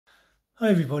Hi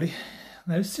everybody.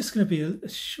 Now it's just going to be a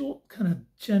short kind of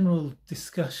general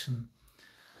discussion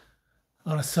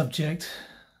on a subject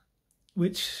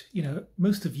which,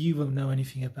 most of you won't know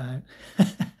anything about.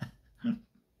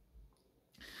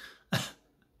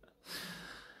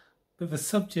 But the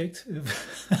subject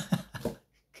of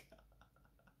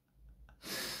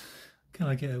can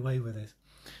I get away with this?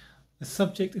 The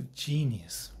subject of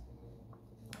genius.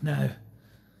 Now,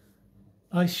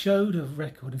 I showed a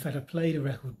record, in fact I played a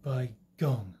record by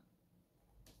Gong.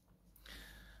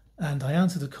 And I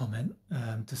answered a comment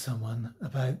to someone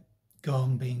about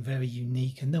Gong being very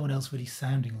unique and no one else really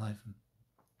sounding like them.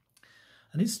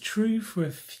 And it's true for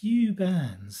a few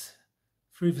bands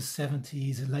through the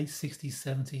 70s, late 60s,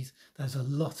 70s. There's a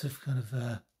lot of kind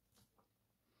of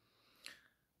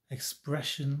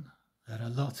expression and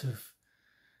a lot of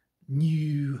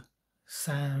new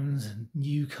sounds and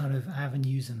new kind of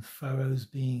avenues and furrows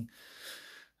being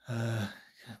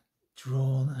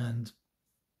drawn. And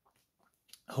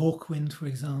Hawkwind, for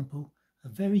example, a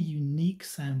very unique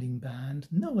sounding band.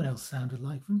 No one else sounded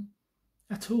like them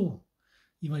at all.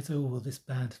 You might say, oh, well, this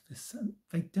band,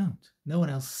 they don't. No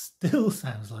one else still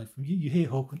sounds like them. You hear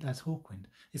Hawkwind, that's Hawkwind.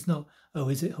 It's not, oh,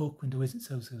 is it Hawkwind or is it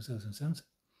so.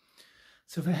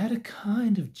 So they had a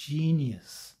kind of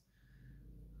genius,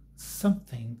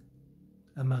 something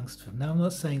amongst them. Now, I'm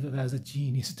not saying that there's a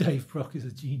genius, Dave Brock is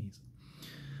a genius,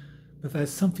 but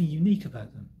there's something unique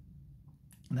about them.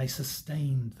 And they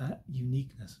sustained that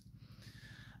uniqueness.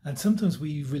 And sometimes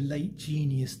we relate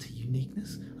genius to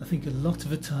uniqueness. I think a lot of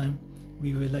the time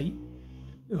we relate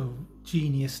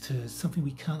genius to something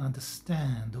we can't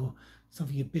understand or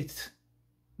something a bit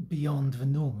beyond the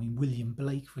norm. I mean, William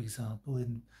Blake, for example,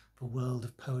 in the world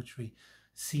of poetry,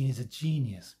 seen as a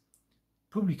genius.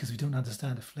 Probably because we don't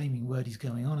understand a flaming word he's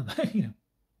going on about,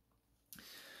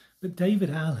 But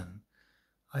David Allen,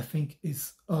 I think,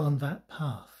 is on that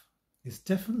path. It's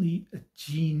definitely a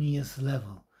genius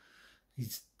level.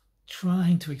 He's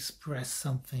trying to express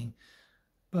something,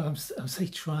 but I'm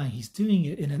saying trying. He's doing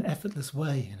it in an effortless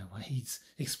way, in a way. He's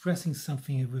expressing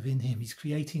something within him. He's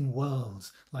creating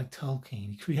worlds like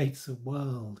Tolkien. He creates a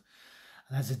world,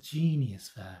 and there's a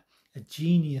genius there. A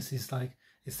genius is like,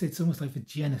 it's almost like the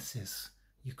Genesis.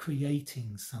 You're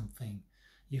creating something.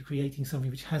 You're creating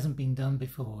something which hasn't been done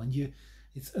before, and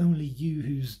it's only you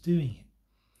who's doing it.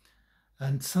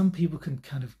 And some people can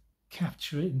kind of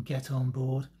capture it and get on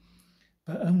board,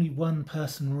 but only one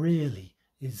person really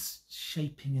is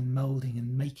shaping and moulding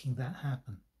and making that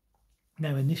happen.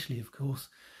 Now, initially, of course,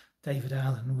 David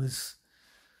Allen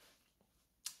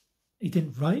he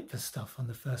didn't write the stuff on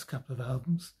the first couple of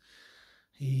albums.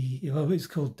 It was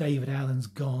called David Allen's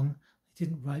Gong. He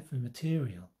didn't write the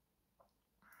material,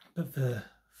 but the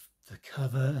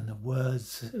cover and the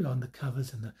words on the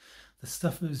covers and the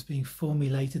stuff that was being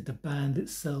formulated, the band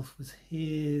itself was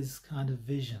his kind of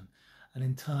vision. And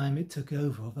in time it took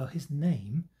over, although his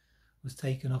name was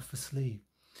taken off the sleeve.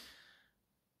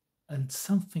 And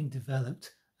something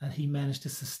developed and he managed to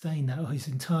sustain that his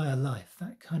entire life,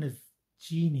 that kind of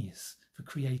genius for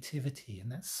creativity and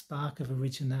that spark of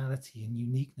originality and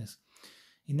uniqueness.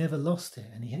 He never lost it,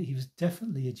 and he was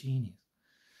definitely a genius.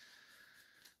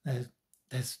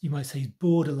 There's, you might say,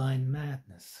 borderline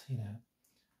madness,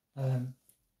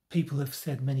 people have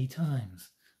said many times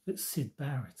that Syd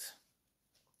Barrett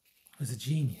was a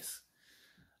genius.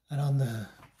 And on the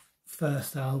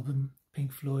first album,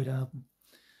 Pink Floyd album,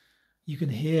 you can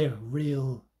hear a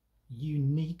real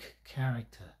unique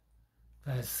character.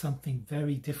 There's something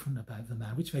very different about the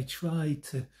man, which they tried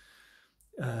to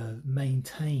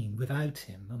maintain without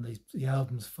him on the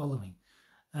albums following,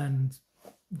 and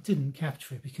didn't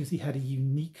capture it because he had a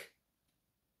unique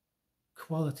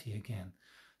quality again,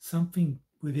 something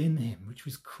within him which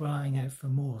was crying out for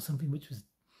more, something which was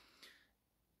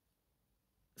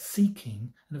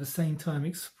seeking and at the same time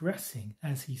expressing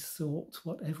as he sought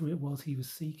whatever it was he was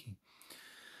seeking.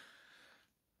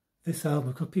 This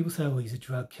album, people say, oh, he's a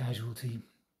drug casualty,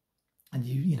 and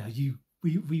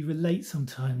we relate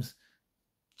sometimes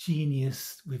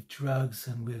genius with drugs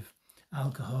and with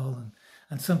alcohol,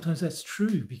 and sometimes that's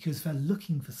true because they're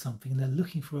looking for something and they're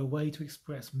looking for a way to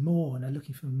express more and they're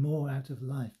looking for more out of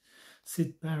life.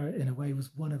 Syd Barrett, in a way, was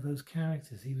one of those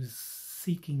characters. He was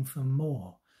seeking for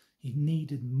more. He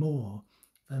needed more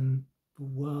than the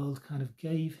world kind of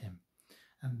gave him.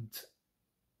 And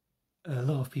a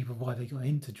lot of people, why they got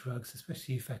into drugs,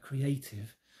 especially if they're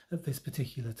creative at this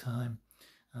particular time,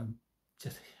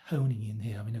 just honing in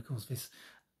here. I mean, of course, it's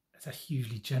a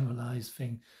hugely generalized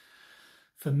thing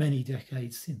for many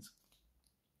decades since.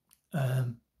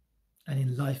 And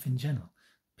in life in general,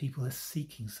 people are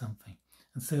seeking something.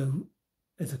 And so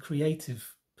as a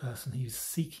creative person who's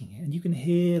seeking it. And you can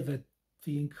hear the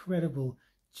incredible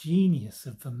genius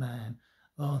of the man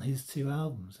on his 2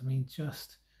 albums. I mean,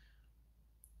 just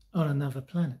on another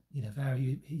planet. You know,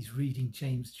 he's reading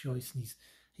James Joyce, and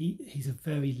he's a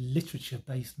very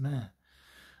literature-based man,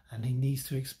 and he needs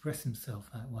to express himself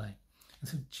that way. And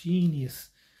so genius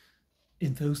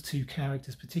in those 2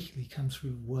 characters particularly comes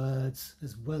through words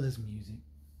as well as music,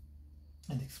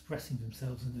 and expressing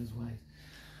themselves in those ways.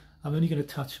 I'm only going to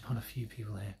touch upon a few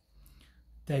people here.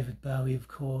 David Bowie, of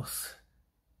course,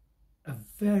 a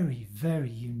very, very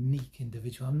unique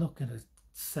individual. I'm not going to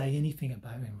say anything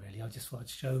about him really. I just thought I'd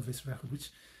show this record,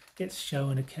 which gets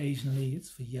shown occasionally.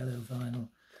 It's for yellow vinyl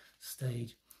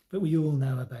stage. But we all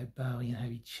know about Bowie and how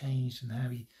he changed, and how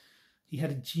he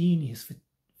had a genius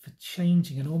for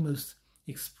changing and almost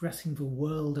expressing the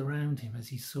world around him as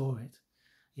he saw it.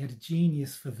 He had a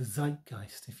genius for the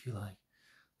zeitgeist, if you like,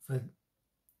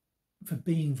 for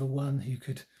being the one who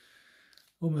could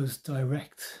almost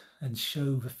direct and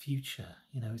show the future.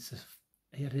 You know,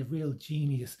 he had a real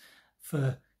genius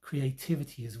for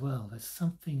creativity as well. There's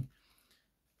something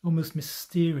almost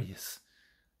mysterious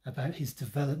about his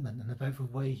development and about the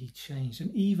way he changed.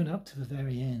 And even up to the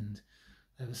very end,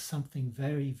 there was something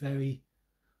very, very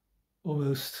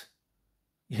almost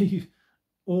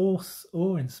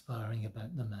awe-inspiring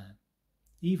about the man.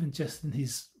 Even just in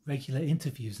his regular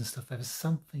interviews and stuff, there was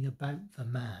something about the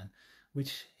man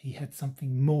which he had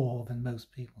something more than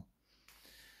most people.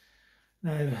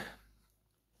 Now,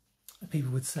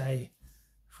 people would say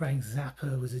Frank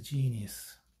Zappa was a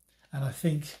genius. And I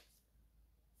think,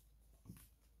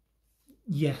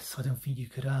 yes, I don't think you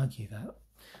could argue that.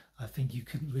 I think you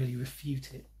couldn't really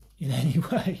refute it in any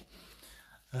way.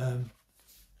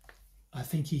 I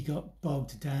think he got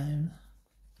bogged down,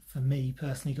 for me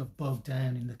personally, got bogged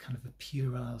down in the kind of the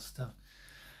puerile stuff.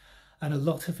 And a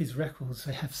lot of his records,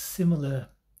 they have similar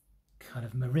kind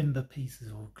of marimba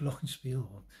pieces or glockenspiel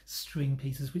or string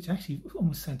pieces, which actually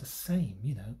almost sound the same,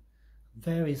 you know.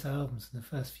 Various albums in the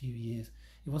first few years.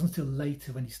 It wasn't until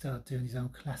later when he started doing his own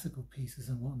classical pieces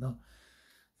and whatnot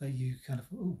that you kind of,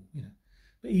 oh, you know.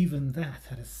 But even that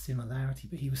had a similarity,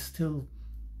 but he was still,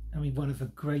 I mean, one of the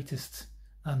greatest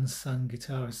unsung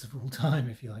guitarists of all time,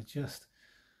 if you like. Just,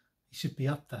 he should be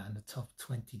up there in the top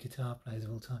 20 guitar players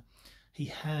of all time. He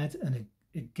had, and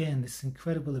again, this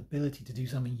incredible ability to do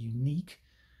something unique.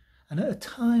 And at a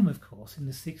time, of course, in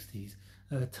the 60s,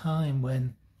 at a time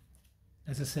when,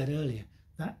 as I said earlier,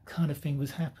 that kind of thing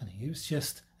was happening. It was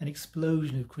just an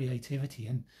explosion of creativity.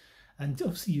 And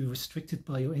obviously you were restricted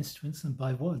by your instruments and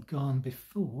by what had gone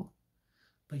before,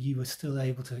 but you were still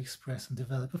able to express and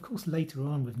develop. Of course, later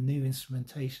on with new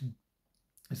instrumentation,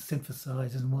 with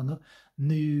synthesizers and whatnot,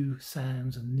 new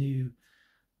sounds and new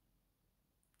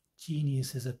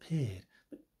geniuses appeared.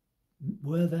 But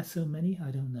were there so many?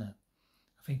 I don't know.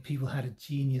 I think people had a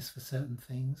genius for certain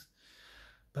things,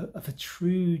 but for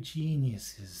true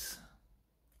geniuses,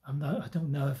 I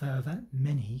don't know if there are that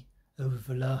many over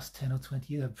the last 10 or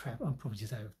 20 years. I'm probably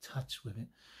just out of touch with it.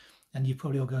 And you're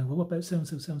probably all going, well, what about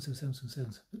so-and-so, so-and-so, so-and-so,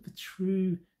 so-and-so? But the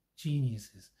true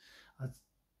geniuses,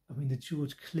 I mean, the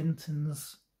George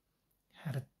Clintons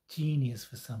had a genius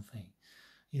for something.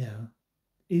 You know,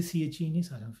 is he a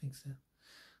genius? I don't think so.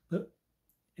 But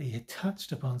he had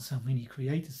touched upon something, he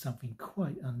created something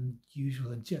quite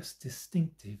unusual and just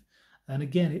distinctive. And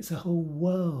again, it's a whole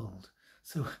world.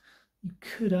 So you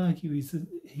could argue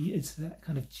it's that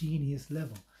kind of genius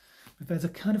level. But there's a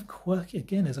kind of quirky,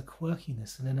 again, there's a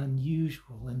quirkiness and an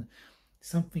unusual and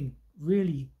something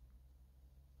really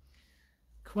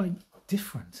quite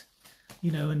different.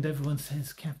 You know, and everyone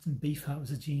says Captain Beefheart was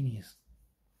a genius.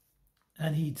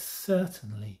 And he'd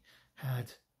certainly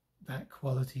had that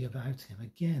quality about him.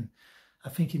 Again, I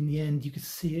think in the end you could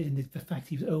see it in the fact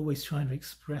he was always trying to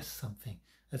express something.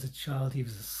 As a child, he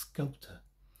was a sculptor.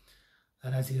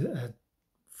 And as he,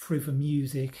 through the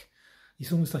music,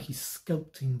 it's almost like he's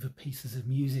sculpting the pieces of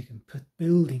music and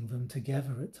building them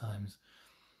together at times.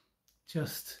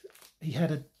 Just, he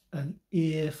had an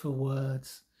ear for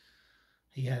words.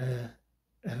 He had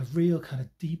a real kind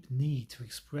of deep need to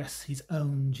express his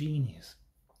own genius.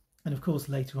 And of course,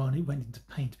 later on, it went into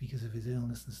paint because of his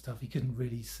illness and stuff. He couldn't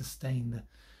really sustain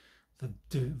the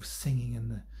singing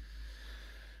and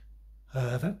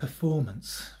that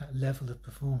performance, that level of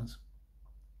performance.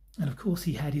 And of course,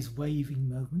 he had his waving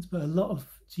moments, but a lot of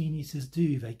geniuses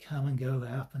do. They come and go,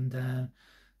 they're up and down,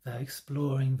 they're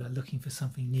exploring, they're looking for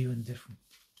something new and different.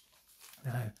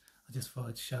 Now, I just thought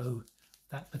I'd show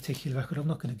that particular record. I'm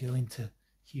not going to go into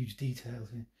huge details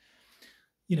here.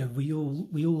 You know, we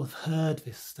all have heard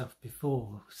this stuff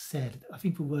before, said. I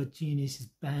think the word genius is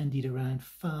bandied around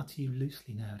far too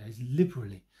loosely nowadays,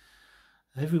 liberally.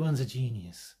 Everyone's a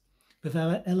genius, but there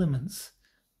are elements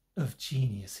of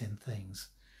genius in things.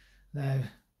 Now,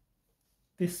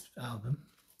 this album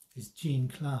is Gene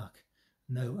Clark,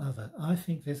 no other. I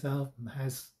think this album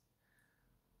has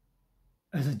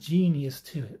a genius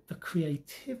to it. The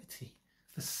creativity,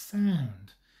 the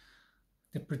sound,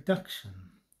 the production,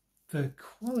 the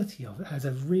quality of it has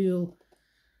a real...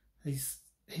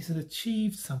 He's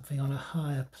achieved something on a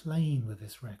higher plane with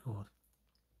this record.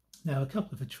 Now, a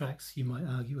couple of the tracks you might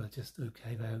argue are just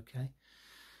okay, they're okay.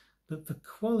 But the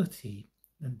quality,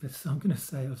 and this, I'm going to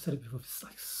say, I've said it before, it's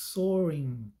like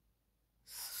soaring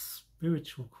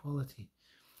spiritual quality,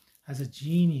 has a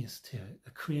genius to it,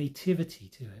 a creativity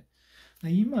to it. Now,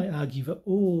 you might argue that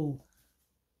all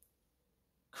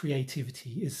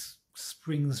creativity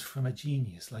springs from a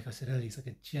genius. Like I said earlier, it's like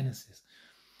a genesis.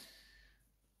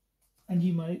 And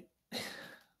you might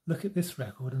look at this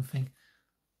record and think,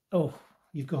 oh,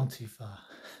 you've gone too far.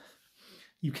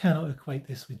 You cannot equate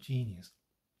this with genius.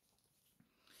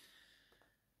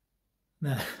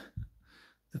 Now,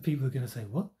 the people are going to say,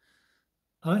 what?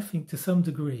 I think to some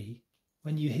degree,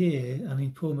 when you hear, I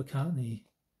mean, Paul McCartney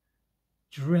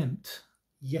dreamt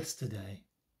yesterday.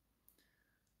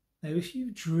 Now, if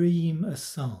you dream a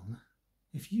song,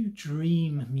 if you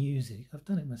dream music, I've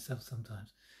done it myself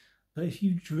sometimes, but if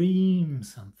you dream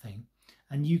something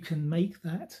and you can make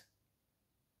that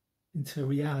into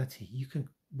reality, you can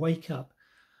wake up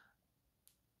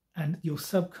and your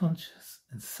subconscious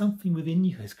and something within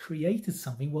you has created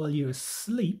something while you're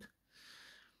asleep,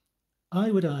 I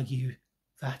would argue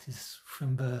that is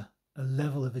from a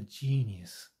level of a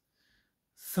genius.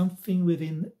 Something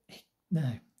within...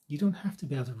 No, you don't have to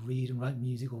be able to read and write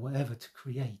music or whatever to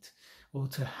create or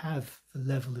to have the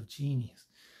level of genius.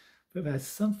 But there's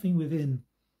something within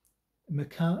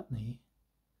McCartney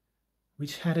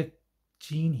which had a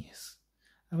genius.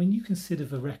 I mean, you consider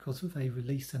the records that they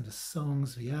released and the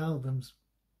songs, the albums,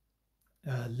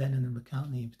 Lennon and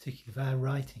McCartney in particular, their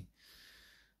writing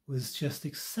was just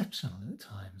exceptional at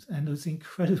times and was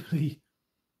incredibly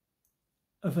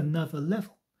of another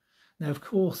level. Now, of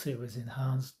course, it was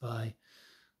enhanced by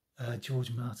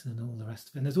George Martin and all the rest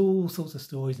of it. And there's all sorts of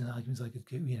stories and arguments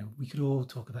we could all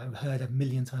talk about, heard a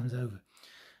million times over.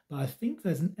 But I think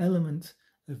there's an element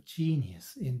of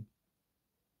genius in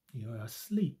you're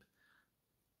asleep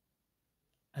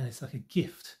and it's like a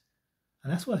gift.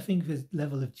 And that's what I think the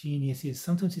level of genius is.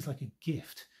 Sometimes it's like a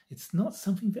gift. It's not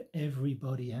something that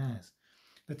everybody has.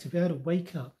 But to be able to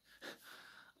wake up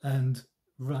and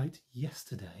write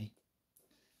yesterday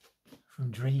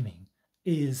from dreaming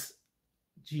is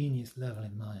genius level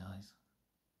in my eyes.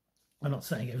 I'm not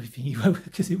saying everything he wrote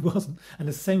because it wasn't. And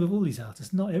the same with all these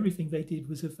artists. Not everything they did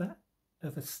was of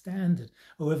a standard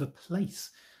or of a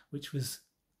place which was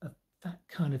of that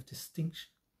kind of distinction.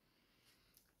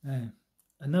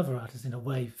 Another artist, in a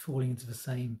way, falling into the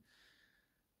same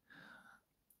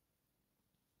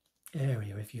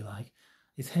area, if you like,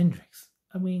 is Hendrix.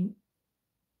 I mean,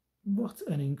 what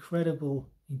an incredible,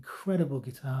 incredible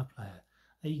guitar player.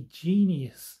 A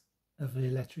genius of the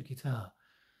electric guitar.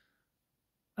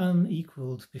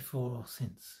 Unequalled before or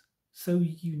since. So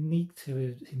unique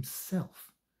to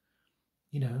himself.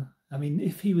 You know, I mean,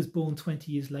 if he was born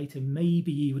 20 years later,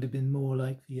 maybe he would have been more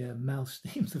like the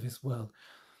Malmsteens of this world.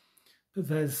 But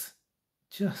there's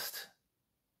just,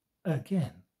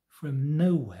 again, from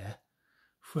nowhere,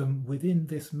 from within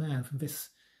this man, from this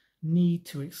need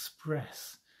to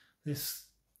express, this,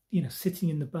 sitting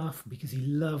in the bathroom because he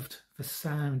loved the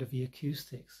sound of the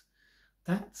acoustics.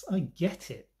 I get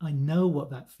it. I know what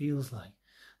that feels like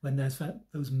when there's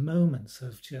those moments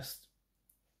of just,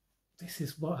 this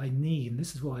is what I need and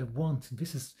this is what I want and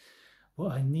this is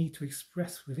what I need to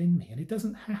express within me. And it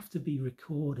doesn't have to be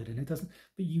recorded and it doesn't,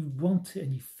 but you want it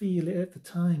and you feel it at the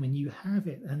time and you have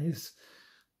it and it's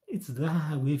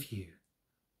there with you.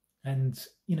 And,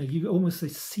 you're almost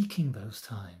seeking those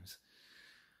times.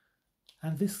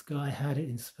 And this guy had it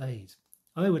in spades.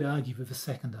 I would argue that the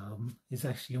second album is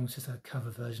actually almost just a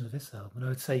cover version of this album. And I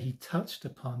would say he touched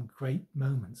upon great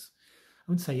moments. I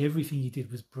wouldn't say everything he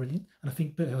did was brilliant. And I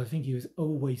think he was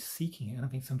always seeking it. And I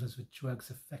think sometimes the drugs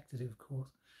affected it, of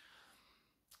course.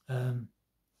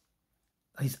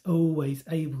 He's always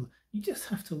able, you just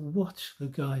have to watch the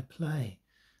guy play.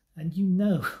 And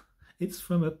it's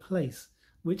from a place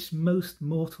which most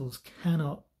mortals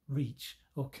cannot reach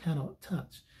or cannot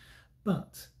touch.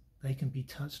 But they can be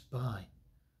touched by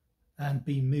and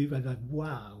be moved by, like,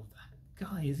 wow, that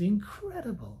guy is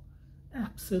incredible,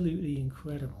 absolutely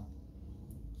incredible.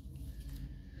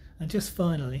 And just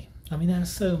finally, I mean, there are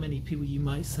so many people you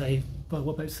might say, but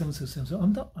what about so-and-so,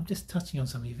 so-and-so? I'm just touching on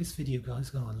something. This video, guys, has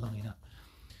gone on long enough.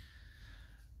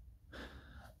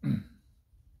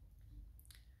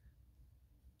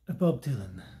 Bob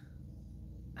Dylan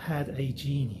had a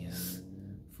genius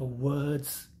for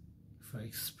words, for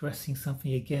expressing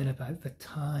something again about the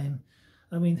time.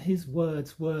 I mean, his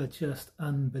words were just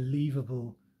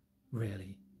unbelievable,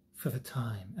 really, for the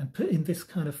time, and put in this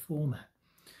kind of format.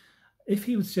 If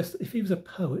he was a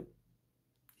poet,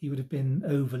 he would have been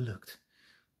overlooked.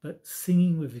 But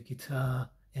singing with a guitar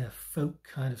in a folk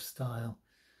kind of style,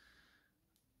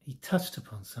 he touched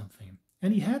upon something,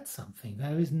 and he had something.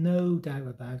 There is no doubt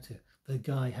about it. The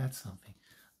guy had something.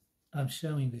 I'm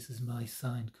showing this as my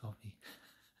signed copy.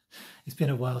 It's been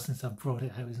a while since I've brought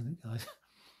it out, isn't it, guys?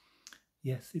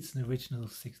 Yes, it's an original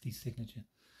 60s signature.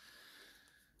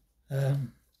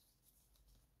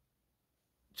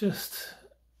 Just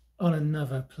on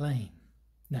another plane.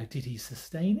 Now, did he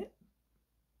sustain it?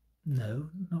 No,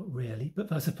 not really.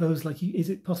 But I suppose, like, is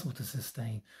it possible to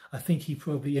sustain? I think he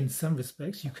probably, in some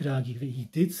respects, you could argue that he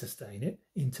did sustain it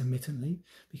intermittently,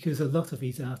 because a lot of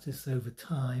these artists over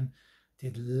time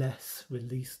did less,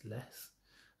 released less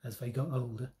as they got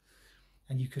older.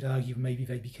 And you could argue maybe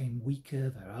they became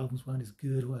weaker, their albums weren't as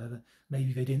good, whatever.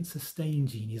 Maybe they didn't sustain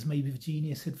genius. Maybe the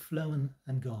genius had flown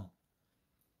and gone.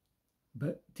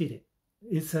 But did it?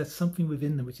 Is there something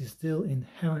within them which is still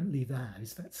inherently there?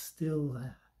 Is that still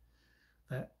there?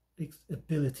 That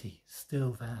ability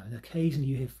still there? And occasionally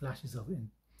you hear flashes of it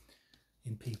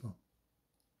in people.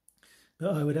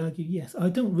 But I would argue, yes. I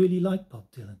don't really like Bob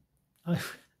Dylan.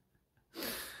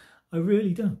 I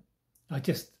really don't.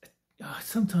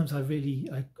 Sometimes I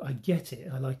get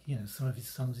it. I like, some of his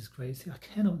songs is great. I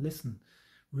cannot listen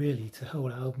really to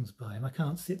whole albums by him. I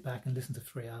can't sit back and listen to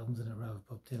 3 albums in a row of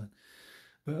Bob Dylan.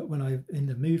 But when I'm in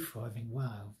the mood for it, I think,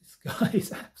 wow, this guy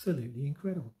is absolutely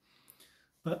incredible.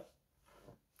 But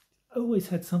I always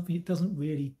had something that doesn't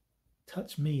really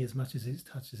touch me as much as it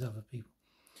touches other people.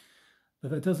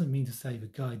 But that doesn't mean to say the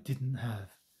guy didn't have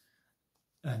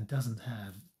and doesn't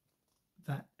have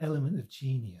that element of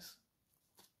genius.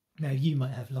 Now, you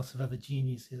might have lots of other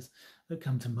geniuses that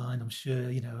come to mind, I'm sure,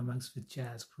 amongst the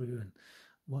jazz crew and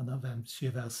whatnot. I'm sure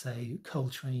they'll say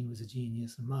Coltrane was a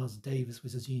genius and Miles Davis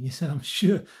was a genius, and I'm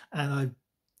sure, and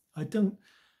I don't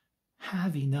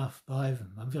have enough by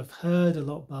them. I've heard a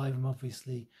lot by them,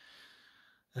 obviously,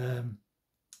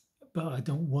 but I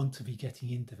don't want to be getting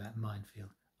into that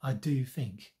minefield. I do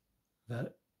think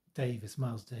that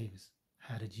Miles Davis,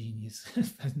 had a genius.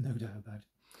 There's no doubt about it.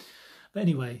 But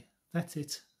anyway, that's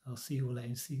it. I'll see you all later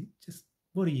and see just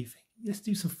what do you think. Let's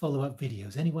do some follow-up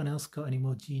videos. Anyone else got any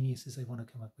more geniuses they want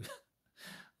to come up with?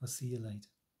 I'll see you later.